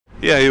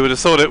Yeah, you would have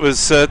thought it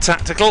was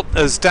tactical,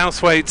 as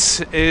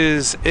Douthwaite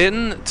is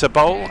in to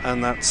bowl,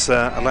 and that's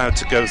allowed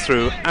to go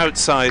through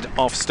outside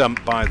off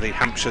stump by the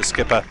Hampshire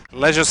skipper.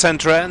 Leisure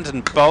centre end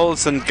and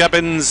bowls, and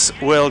Gubbins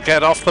will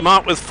get off the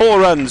mark with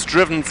 4 runs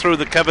driven through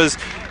the covers.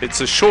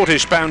 It's a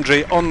shortish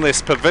boundary on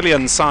this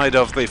pavilion side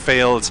of the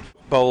field.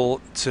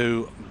 Bowl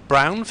to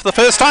Brown for the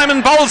first time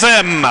and bowls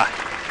him.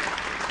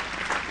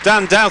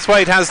 Dan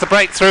Douthwaite has the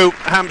breakthrough.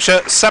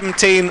 Hampshire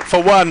 17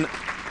 for 1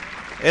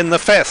 in the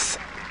 5th.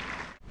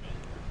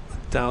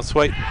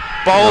 Douthwaite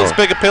bowls,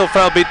 big appeal for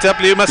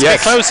LBW, must be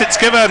close, it's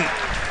given.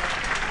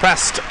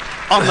 Pressed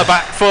on the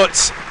back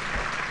foot,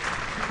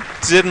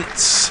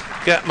 didn't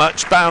get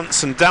much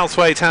bounce, and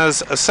Douthwaite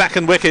has a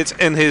 2nd wicket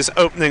in his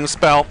opening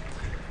spell.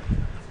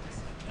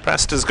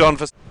 Prest has gone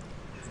for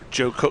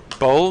Joe Cook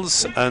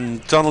bowls,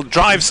 and Donald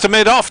drives to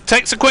mid-off,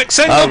 takes a quick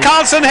single,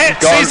 Carlson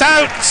hits, he's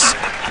out!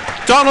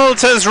 Donald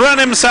has run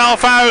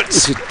himself out.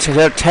 It's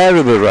a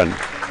terrible run.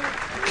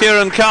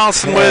 Kieran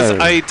Carlson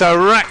with a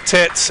direct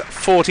hit,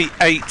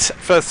 48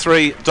 for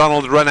 3.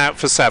 Donald run out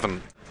for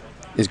 7.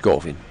 Is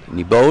Govin, and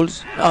he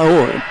bowls.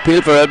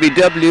 Appeal for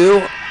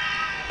LBW.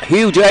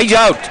 Huge edge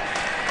out.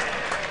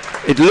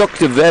 It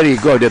looked a very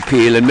good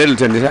appeal, and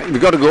Middleton,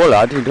 you've got to go,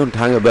 lad. You don't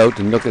hang about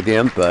and look at the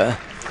umpire.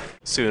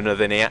 Sooner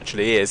than he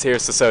actually is.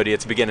 Here's Sisodia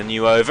to begin a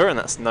new over, and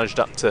that's nudged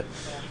up to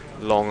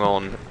long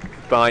on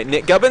by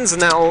Nick Gubbins,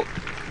 and that'll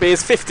be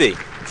his 50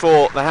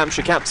 for the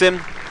Hampshire captain,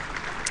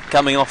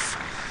 coming off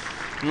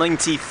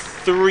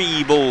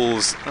 93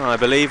 balls, I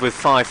believe, with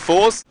 5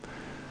 fours.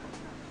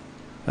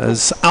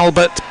 As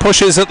Albert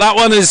pushes at that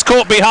one, is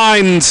caught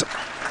behind.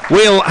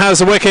 Wheel has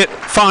a wicket,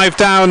 5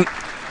 down.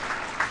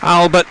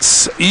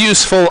 Albert's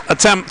useful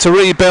attempt to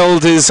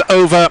rebuild is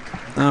over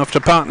after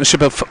a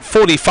partnership of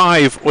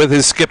 45 with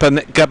his skipper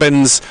Nick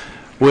Gubbins.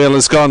 Wheel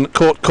has gone,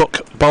 caught Cook,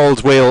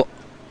 bowled Wheel.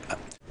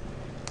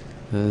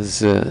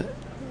 As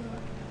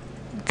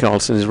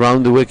Carlson is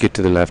round the wicket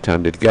to the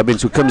left-handed.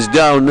 Gubbins, who comes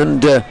down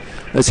and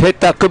has hit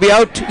that. Could be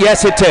out.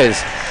 Yes, it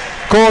is.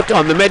 Caught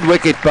on the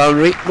mid-wicket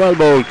boundary. Well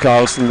bowled,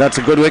 Carlson. That's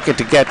a good wicket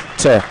to get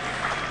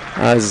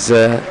as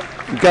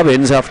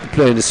Gubbins, after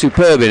playing a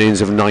superb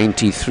innings of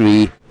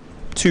 93.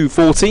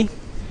 240.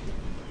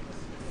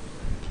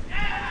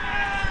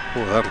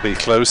 Well, that'll be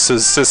close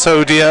as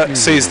Sisodia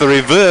sees the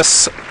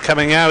reverse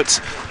coming out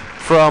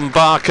from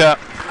Barker,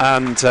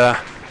 and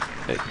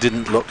it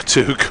didn't look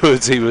too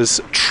good. He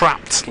was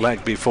trapped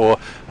leg before.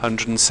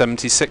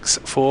 176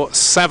 for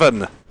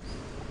 7.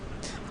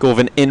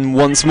 Gorvin in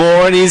once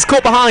more, and he's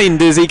caught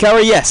behind. Is he,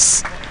 Curry?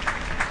 Yes.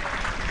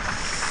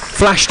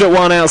 Flashed at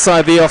one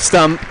outside the off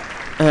stump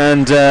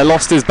and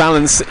lost his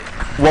balance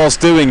whilst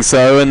doing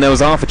so, and there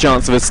was half a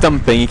chance of a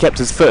stumping. He kept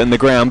his foot in the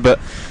ground, but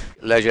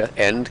leisure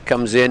end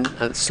comes in,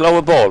 and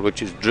slower ball,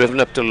 which is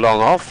driven up to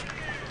long off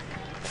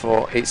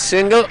for a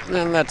single,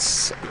 and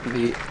that's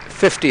the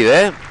 50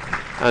 there.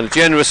 And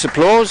generous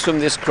applause from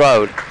this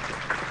crowd,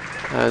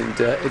 and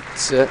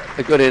it's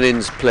a good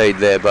innings played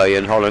there by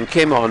Ian Holland.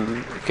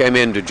 Came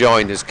in to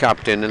join his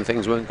captain, and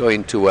things weren't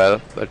going too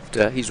well,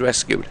 but he's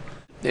rescued.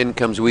 In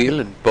comes Wheel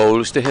and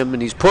bowls to him,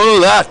 and he's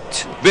pulled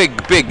that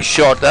big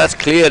shot. That's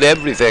cleared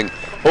everything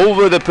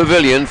over the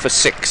pavilion for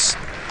 6.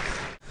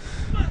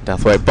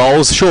 Douthwaite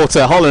bowls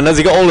shorter. Holland, has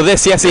he got all of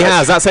this? Yes, he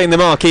has. That's hitting the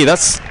marquee.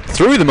 That's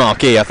through the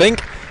marquee, I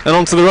think, and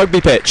onto the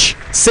rugby pitch.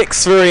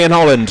 6 for Ian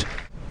Holland.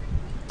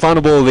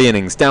 Final ball of the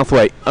innings.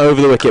 Douthwaite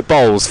over the wicket,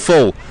 bowls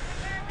full,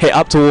 hit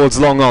up towards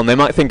long on. They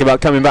might think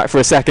about coming back for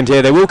a second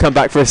here. They will come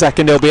back for a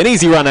second. There'll be an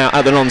easy run out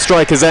at the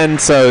non-striker's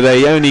end, so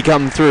they only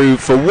come through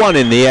for 1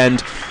 in the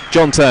end.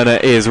 John Turner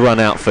is run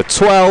out for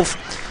 12,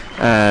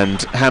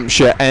 and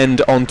Hampshire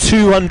end on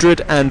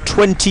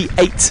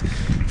 228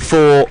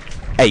 for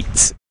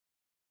 8.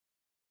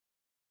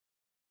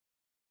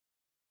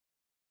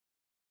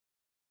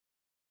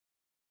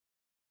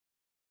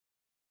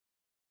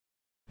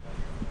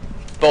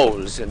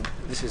 Bowls, and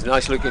this is a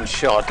nice looking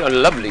shot, a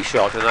lovely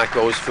shot, and that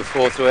goes for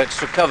 4 through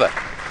extra cover.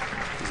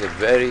 He's a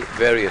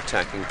very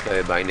attacking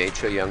player by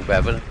nature, young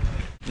Bevan.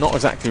 Not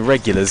exactly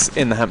regulars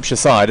in the Hampshire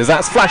side, as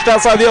that's flashed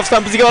outside the off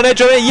stump. Has he got an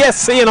edge on it?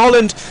 Yes, Ian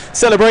Holland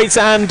celebrates,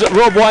 and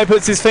Rob White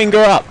puts his finger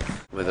up.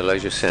 Where the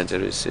leisure centre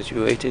is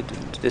situated,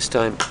 and this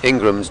time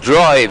Ingram's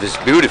drives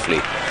beautifully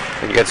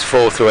and gets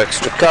 4 through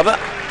extra cover,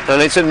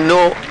 and it's a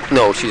no,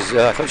 she's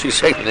I thought she was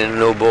saying a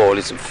no ball.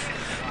 It's a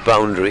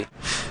boundary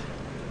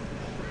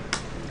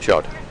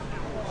shot.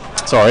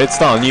 Sorry, it's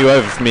starting new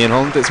over for me and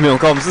Holland. It's Mill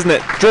Combs, isn't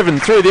it? Driven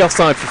through the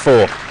offside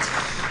for 4.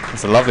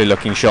 It's a lovely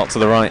looking shot to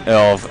the right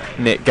of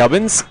Nick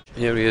Gubbins.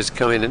 Here he is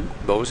coming in,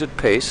 bowls at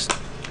pace.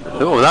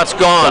 Oh, that's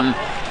gone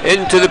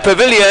into the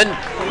pavilion.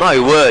 My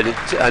word,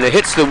 and it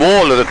hits the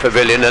wall of the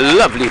pavilion. A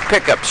lovely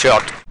pickup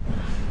shot.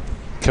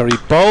 Curry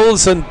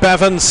bowls, and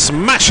Bevan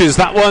smashes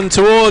that one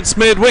towards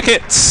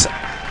mid-wicket.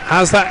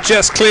 Has that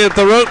just cleared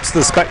the ropes?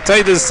 The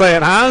spectators say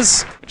it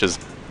has. Which is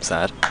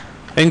sad.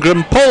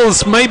 Ingram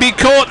pulls, maybe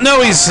caught.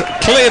 No, he's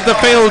cleared the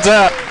field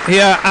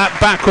here at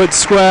backward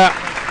square.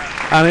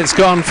 and it's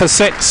gone for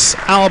 6.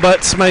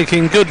 Albert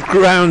making good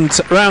ground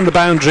around the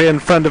boundary in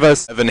front of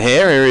us. Bevan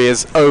here he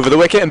is over the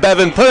wicket, and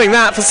Bevan pulling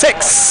that for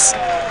 6.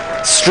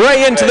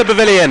 Straight into the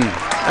pavilion,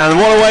 and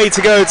what a way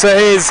to go to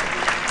his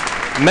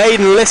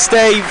maiden list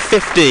day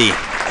 50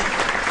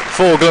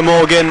 for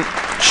Glamorgan.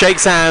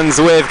 Shakes hands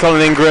with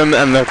Colin Ingram,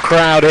 and the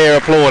crowd here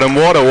applaud, and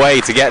what a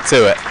way to get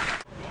to it.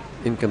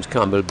 In comes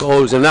Campbell,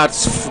 bowls, and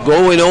that's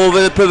going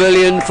over the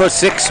pavilion for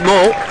 6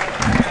 more.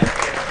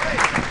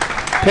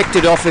 Picked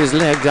it off his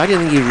legs. I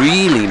didn't think he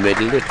really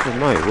middled it, for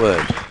my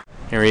word.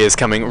 Here he is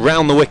coming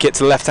round the wicket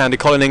to the left-handed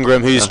Colin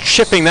Ingram, who's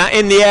chipping that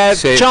in the air.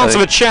 Safe, Chance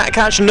of a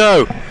catch,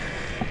 no.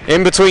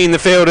 In between the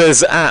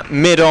fielders at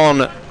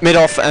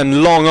mid-off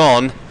and long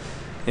on.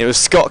 It was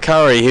Scott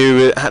Curry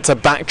who had to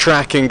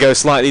backtrack and go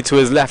slightly to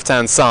his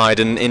left-hand side,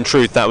 and in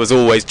truth that was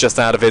always just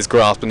out of his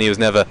grasp, and he was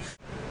never...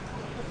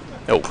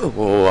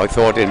 Oh, I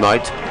thought it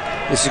might.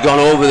 This has gone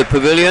over the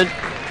pavilion.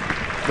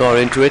 Got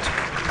into it.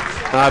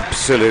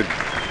 Absolute.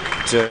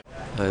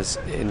 As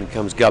in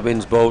comes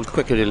Gubbins, bowled,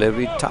 quicker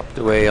delivery, tapped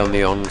away on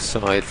the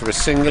onside for a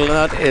single.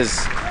 That is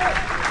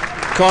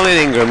Colin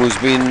Ingram, who's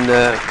been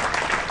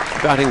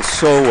batting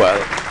so well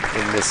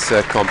in this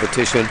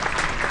competition.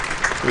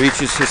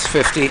 Reaches his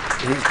 50.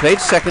 He's played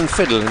second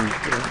fiddle, and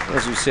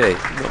as you say,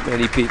 not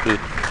many people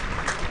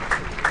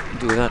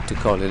do that to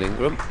Colin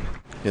Ingram.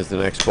 Here's the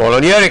next ball,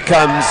 and here it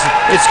comes.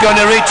 It's going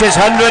to reach his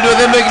 100 with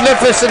a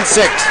magnificent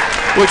 6,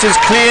 which has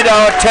cleared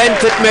our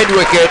 10th at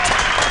mid-wicket.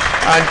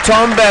 And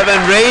Tom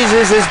Bevan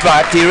raises his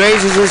bat, he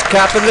raises his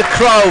cap, and the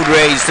crowd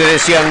raised to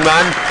this young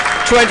man,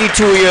 22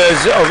 years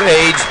of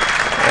age.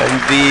 And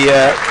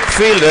the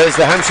fielders,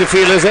 the Hampshire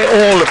fielders, they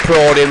all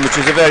applaud him, which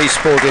is a very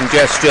sporting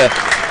gesture,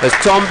 as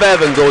Tom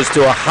Bevan goes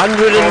to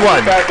 101,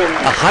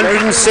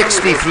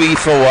 163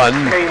 for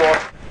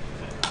 1.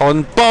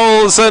 On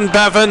bowls, and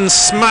Bevan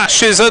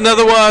smashes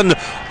another one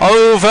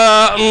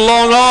over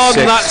long on.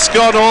 6. That's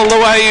gone all the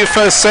way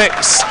for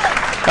 6.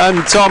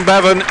 And Tom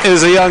Bevan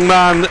is a young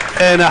man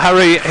in a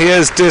hurry. He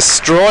is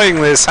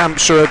destroying this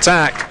Hampshire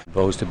attack.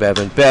 Goes to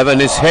Bevan. Bevan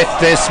has hit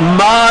this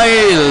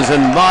miles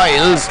and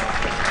miles,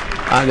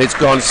 and it's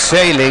gone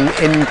sailing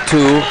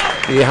into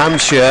the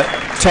Hampshire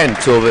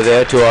tent over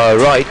there to our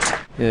right.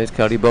 Here's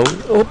Curry bowl.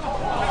 Oh,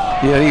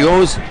 here he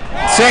goes. 6.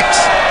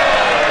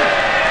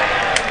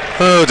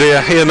 Oh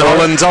dear, Ian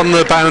Holland on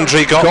the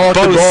boundary got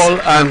the ball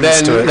and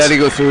hands then let it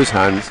go through his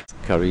hands.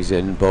 Curry's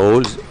in,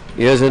 bowls.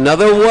 Here's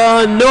another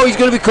one. No, he's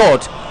going to be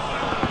caught.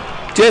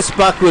 Just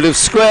backward of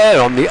square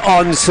on the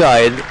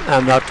onside,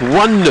 and that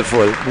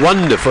wonderful,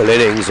 wonderful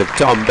innings of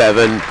Tom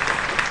Bevan.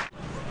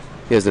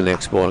 Here's the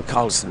next ball.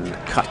 Carlson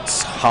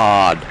cuts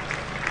hard,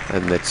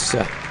 and it's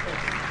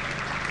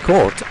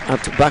caught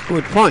at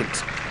backward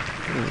point.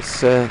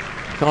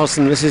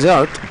 Carlson misses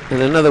out,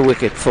 and another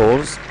wicket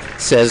falls,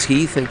 says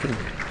he, thinking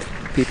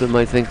people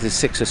might think there's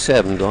 6 or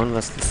 7 gone.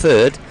 That's the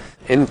 3rd.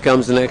 In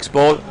comes the next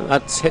ball.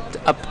 That's hit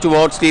up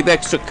towards deep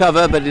extra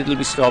cover, but it'll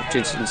be stopped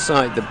just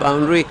inside the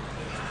boundary.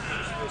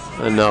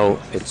 And now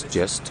it's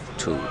just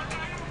 2.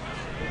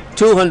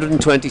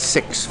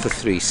 226 for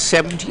 3.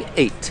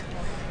 78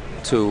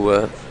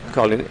 to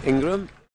Colin Ingram.